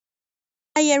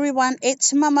Hi everyone,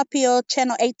 it's Mama Pio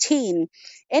channel 18.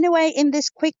 Anyway, in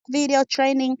this quick video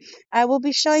training, I will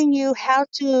be showing you how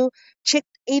to check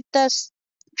Ether's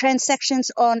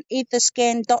transactions on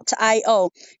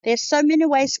etherscan.io. There's so many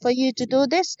ways for you to do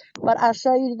this, but I'll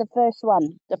show you the first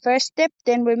one. The first step,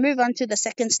 then we move on to the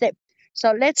second step.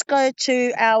 So let's go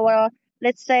to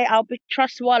let's say our big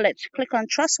Trust Wallet. Click on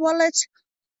Trust Wallet.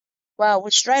 Well, we're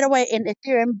straight away in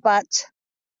Ethereum, but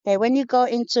okay, when you go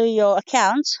into your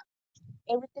account,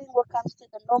 everything will come to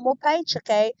the normal page.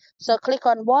 Okay, so click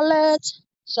on wallet.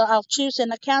 So I'll choose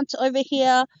an account over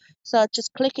here. So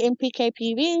just click in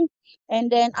PKPV, and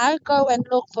then I go and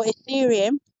look for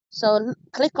Ethereum. So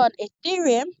click on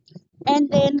Ethereum and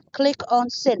then click on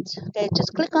send. Okay,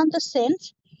 just click on the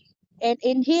send, and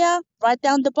in here right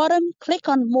down the bottom, click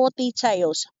on more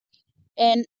details,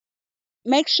 and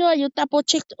make sure you double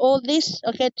check all this.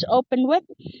 Okay, to open web,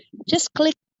 just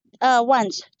click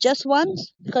once, just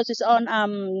once, because it's on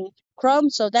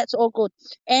Chrome, so that's all good.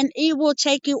 And it will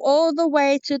take you all the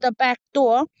way to the back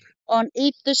door on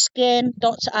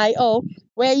etherscan.io,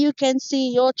 where you can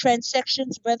see your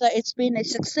transactions, whether it's been a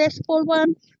successful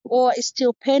one or is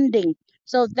still pending.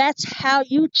 So that's how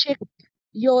you check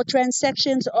your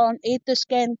transactions on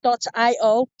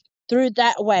etherscan.io, through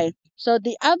that way. So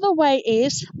the other way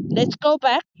is, let's go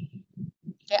back.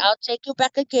 Okay, I'll take you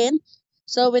back again.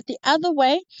 So with the other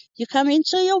way, you come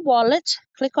into your wallet,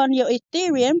 click on your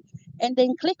Ethereum, and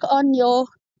then click on your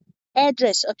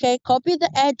address. Okay, copy the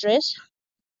address,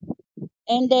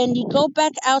 and then you go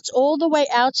back out, all the way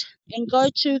out, and go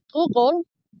to Google.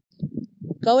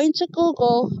 Go into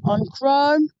Google on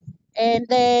Chrome, and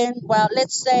then, well,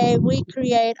 let's say we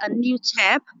create a new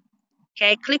tab.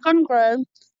 Okay, click on Chrome,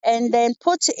 and then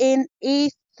put in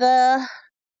etherscan.io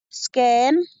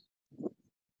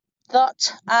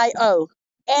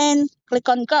and click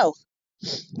on go,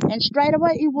 and straight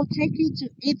away it will take you to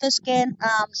Etherscan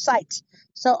site.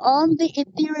 So on the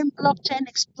Ethereum Blockchain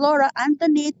Explorer,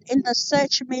 underneath in the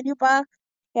search menu bar,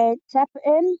 okay, tap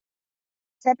in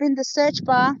the search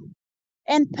bar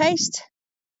and paste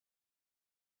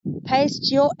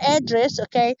your address,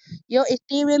 okay, your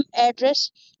Ethereum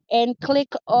address, and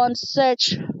click on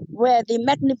search where the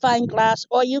magnifying glass,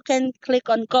 or you can click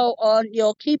on go on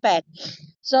your keypad.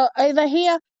 So over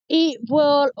here, it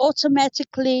will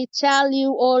automatically tell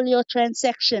you all your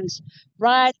transactions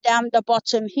right down the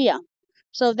bottom here.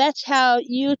 So that's how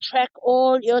you track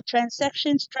all your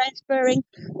transactions transferring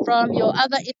from your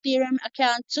other Ethereum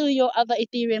account to your other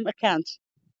Ethereum account.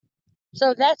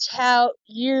 So that's how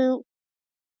you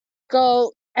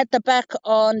go at the back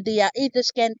on the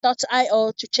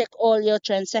etherscan.io to check all your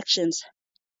transactions.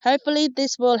 Hopefully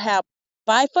this will help.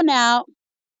 Bye for now.